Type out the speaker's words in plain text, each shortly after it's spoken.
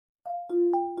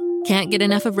Can't get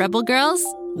enough of Rebel Girls?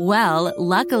 Well,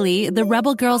 luckily, the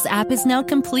Rebel Girls app is now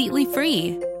completely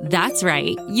free. That's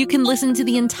right. You can listen to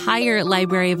the entire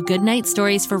library of goodnight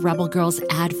stories for Rebel Girls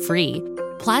ad-free.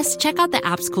 Plus, check out the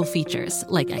app's cool features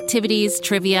like activities,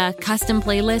 trivia, custom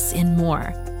playlists, and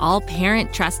more. All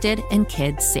parent-trusted and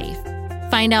kids-safe.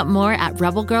 Find out more at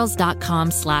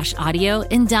rebelgirls.com/audio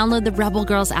and download the Rebel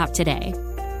Girls app today.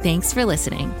 Thanks for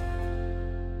listening.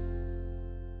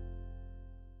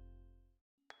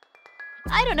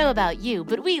 I don't know about you,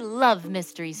 but we love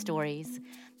mystery stories.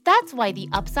 That's why The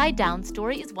Upside Down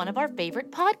Story is one of our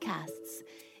favorite podcasts.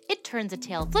 It turns a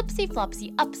tale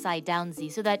flipsy-flopsy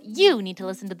upside-downsy so that you need to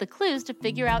listen to the clues to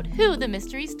figure out who the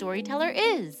mystery storyteller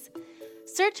is.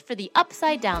 Search for The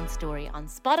Upside Down Story on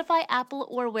Spotify, Apple,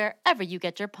 or wherever you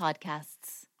get your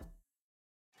podcasts.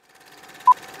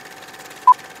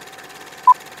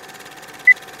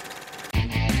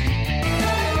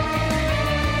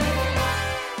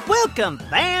 Welcome,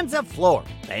 fans of Floor,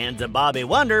 fans of Bobby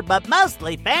Wonder, but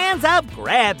mostly fans of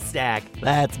Grabstack.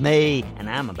 That's me, and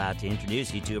I'm about to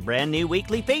introduce you to a brand new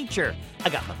weekly feature. I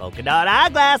got my polka dot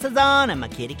eyeglasses on and my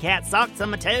kitty cat socks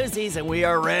on my toesies, and we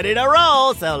are ready to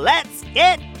roll, so let's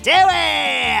get to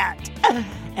it!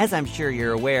 As I'm sure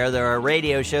you're aware, there are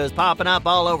radio shows popping up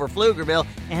all over Pflugerville,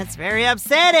 and it's very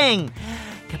upsetting.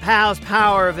 Kapow's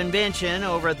Power of Invention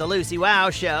over at the Lucy Wow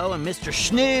Show, and Mr.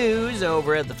 Snooze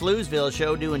over at the Pflugerville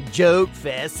Show doing joke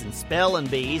fests and spelling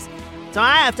bees. So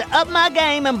I have to up my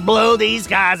game and blow these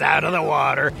guys out of the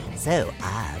water. So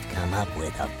I've come up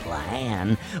with a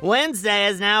plan. Wednesday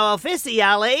is now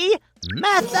officially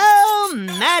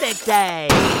Math-O-Matic Day.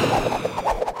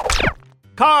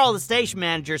 Carl, the station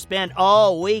manager, spent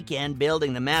all weekend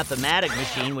building the Math-O-Matic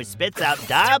machine, which spits out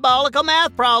diabolical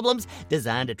math problems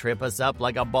designed to trip us up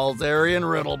like a Balzerian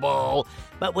riddle ball.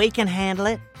 But we can handle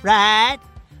it, right?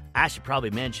 I should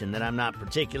probably mention that I'm not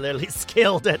particularly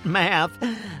skilled at math.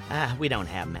 We don't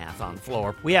have math on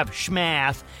Floor. We have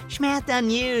schmath. Schmath doesn't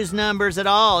use numbers at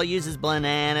all. It uses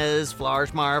bananas,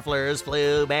 flarschmarflers,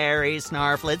 blueberries,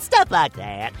 snarflets, stuff like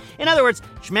that. In other words,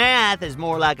 schmath is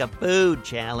more like a food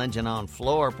challenge, and on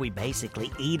Floor, we basically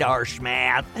eat our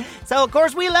schmath. So, of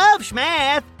course, we love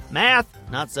schmath. Math,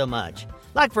 not so much.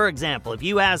 Like, for example, if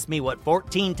you ask me what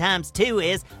 14 times 2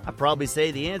 is, I'd probably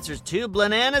say the answer is 2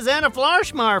 bananas and a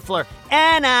flarschmarfler,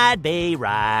 and I'd be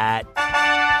right.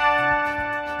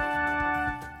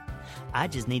 I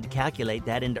just need to calculate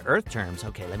that into Earth terms.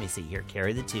 Okay, let me see here.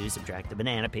 Carry the 2, subtract the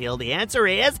banana peel. The answer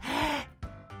is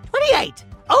 28.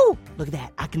 Oh, look at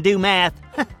that. I can do math.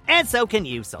 And so can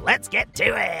you, so let's get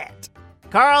to it.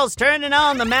 Carl's turning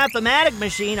on the Math-O-Matic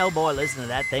machine. Oh boy, listen to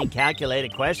that thing calculate a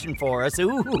question for us.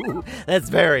 Ooh, that's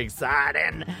very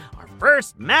exciting. Our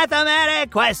first Math-O-Matic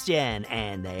question.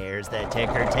 And there's the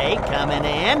ticker tape coming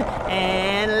in.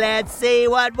 And let's see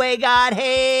what we got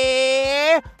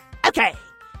here. Okay,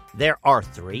 there are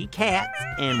 3 cats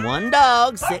and 1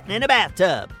 dog sitting in a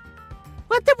bathtub.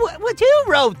 What who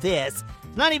wrote this?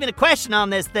 There's not even a question on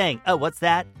this thing. Oh, what's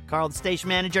that? Carl, the station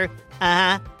manager?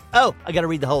 Uh-huh. Oh, I gotta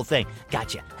read the whole thing.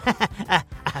 Gotcha. I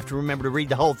have to remember to read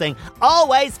the whole thing.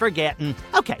 Always forgetting.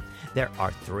 Okay, there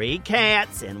are 3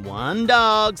 cats and 1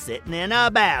 dog sitting in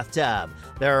a bathtub.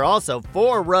 There are also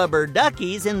 4 rubber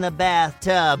duckies in the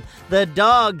bathtub. The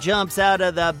dog jumps out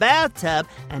of the bathtub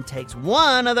and takes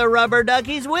 1 of the rubber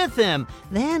duckies with him.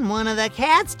 Then 1 of the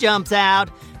cats jumps out.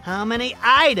 How many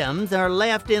items are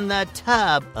left in the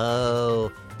tub?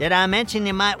 Oh, did I mention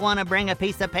you might want to bring a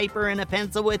piece of paper and a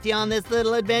pencil with you on this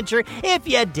little adventure? If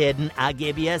you didn't, I'll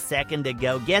give you a second to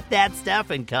go get that stuff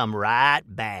and come right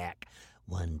back.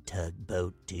 1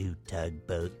 tugboat, 2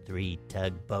 tugboat, 3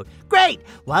 tugboat. Great!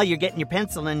 While you're getting your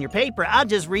pencil and your paper, I'll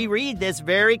just reread this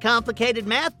very complicated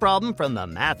math problem from the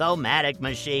Math-O-Matic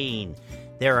machine.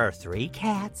 There are 3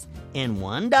 cats and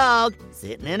 1 dog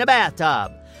sitting in a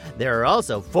bathtub. There are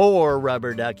also 4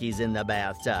 rubber duckies in the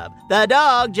bathtub. The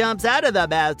dog jumps out of the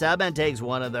bathtub and takes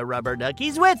 1 of the rubber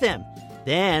duckies with him.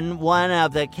 Then 1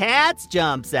 of the cats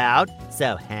jumps out.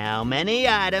 So how many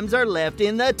items are left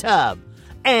in the tub?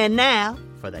 And now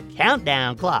for the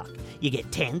countdown clock. You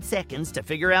get 10 seconds to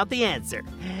figure out the answer.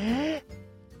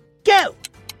 Go!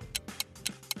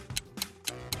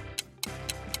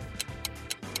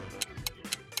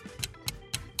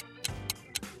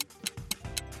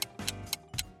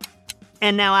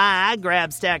 And now I,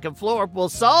 Grabstack of Floor, will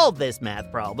solve this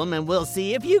math problem, and we'll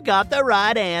see if you got the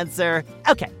right answer.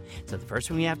 Okay, so the first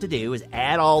thing we have to do is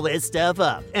add all this stuff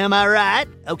up. Am I right?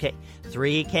 Okay,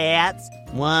 3 cats,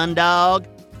 1 dog,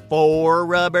 4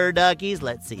 rubber duckies.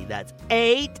 Let's see, that's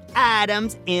 8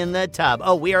 items in the tub.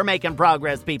 Oh, we are making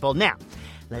progress, people. Now,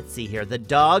 let's see here. The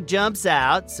dog jumps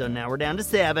out, so now we're down to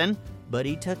 7. but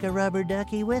he took a rubber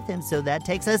ducky with him, so that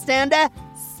takes us down to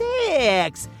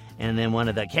 6. And then one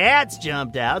of the cats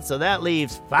jumped out, so that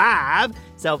leaves 5.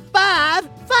 So 5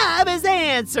 is the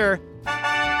answer.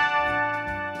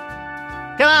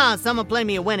 Come on, someone play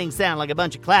me a winning sound like a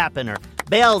bunch of clapping or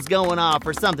bells going off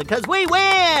or something, because we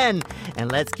win!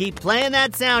 And let's keep playing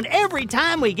that sound every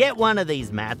time we get one of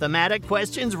these Math-O-Matic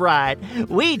questions right.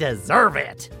 We deserve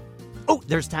it. Oh,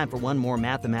 there's time for one more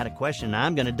Math-O-Matic question.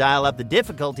 I'm going to dial up the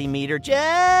difficulty meter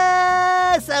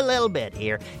just a little bit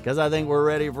here, because I think we're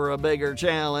ready for a bigger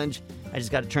challenge. I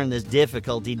just got to turn this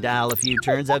difficulty dial a few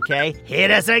turns, okay?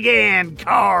 Hit us again,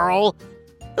 Carl!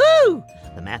 Woo!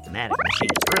 The Math-O-Matic machine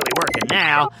is really working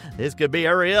now. This could be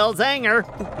a real zinger.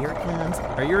 Ooh, here it comes.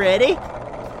 Are you ready?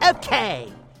 Okay.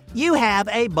 You have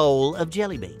a bowl of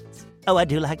jelly beans. Oh, I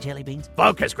do like jelly beans.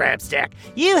 Focus, Grabstack.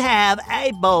 You have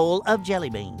a bowl of jelly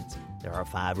beans. There are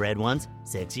 5 red ones,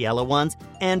 6 yellow ones,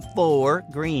 and 4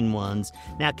 green ones.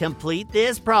 Now complete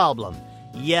this problem.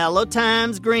 Yellow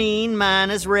times green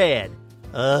minus red.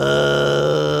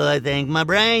 I think my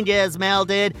brain just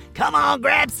melted. Come on,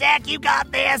 Grabstack, you got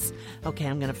this. Okay,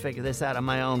 I'm going to figure this out on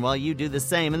my own while you do the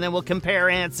same, and then we'll compare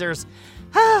answers.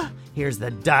 Here's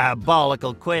the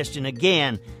diabolical question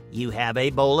again. You have a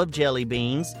bowl of jelly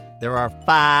beans. There are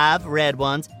 5 red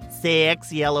ones,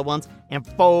 6 yellow ones, and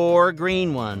 4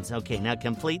 green ones. Okay, now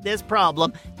complete this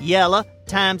problem. Yellow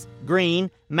times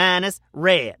green minus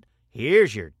red.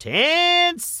 Here's your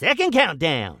 10-second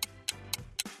countdown.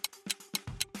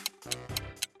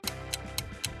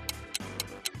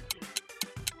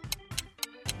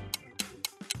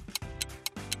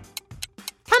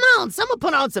 Come on, someone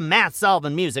put on some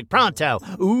math-solving music pronto.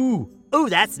 Ooh,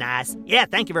 that's nice. Yeah,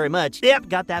 thank you very much. Yep,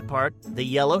 got that part. The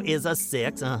yellow is a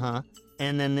 6,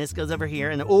 And then this goes over here,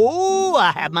 and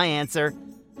I have my answer.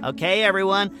 Okay,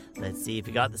 everyone, let's see if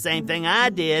you got the same thing I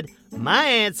did. My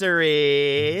answer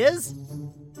is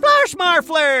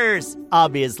Flarschmarflers,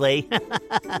 obviously.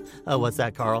 Oh, what's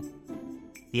that, Carl?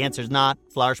 The answer's not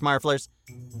Flarschmarflers.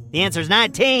 The answer's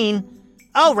 19.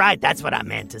 Oh, right, that's what I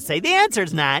meant to say. The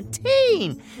answer's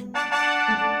 19.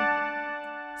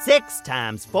 6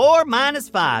 times 4 minus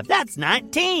 5, that's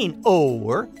 19,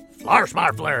 or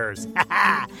Flarschmarflers.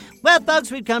 Well, folks,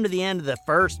 we've come to the end of the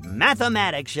first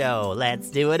Math-O-Matic show.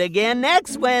 Let's do it again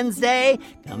next Wednesday.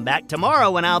 Come back tomorrow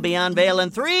when I'll be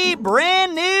unveiling 3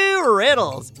 brand new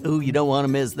riddles. Ooh, you don't want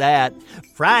to miss that.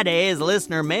 Friday is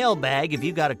listener mailbag. If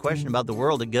you've got a question about the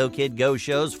world of Go Kid Go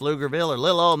shows, Pflugerville, or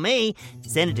little old me,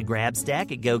 send it to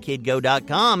Grabstack at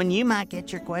GoKidGo.com, and you might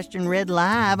get your question read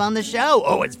live on the show.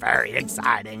 Oh, it's very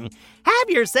exciting. Have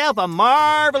yourself a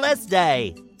marvelous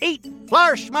day. Eat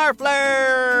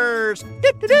Flarschmarflers!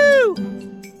 Doo-doo-doo!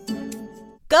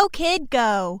 Go Kid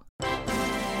Go!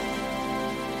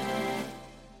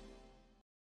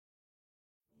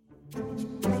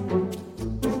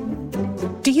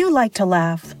 Do you like to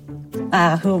laugh?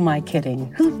 Who am I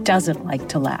kidding? Who doesn't like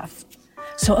to laugh?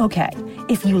 So, okay,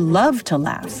 if you love to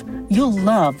laugh, you'll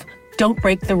love Don't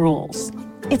Break the Rules.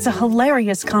 It's a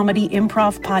hilarious comedy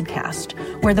improv podcast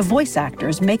where the voice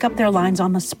actors make up their lines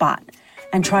on the spot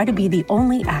and try to be the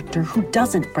only actor who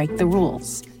doesn't break the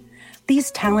rules.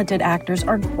 These talented actors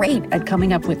are great at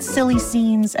coming up with silly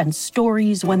scenes and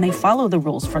stories when they follow the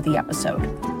rules for the episode.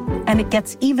 And it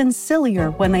gets even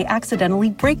sillier when they accidentally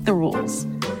break the rules.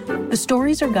 The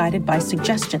stories are guided by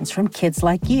suggestions from kids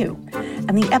like you,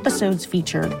 and the episodes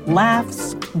feature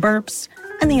laughs, burps,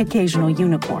 and the occasional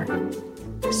unicorn.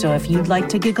 So if you'd like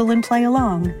to giggle and play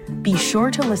along, be sure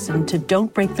to listen to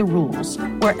Don't Break the Rules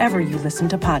wherever you listen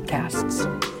to podcasts.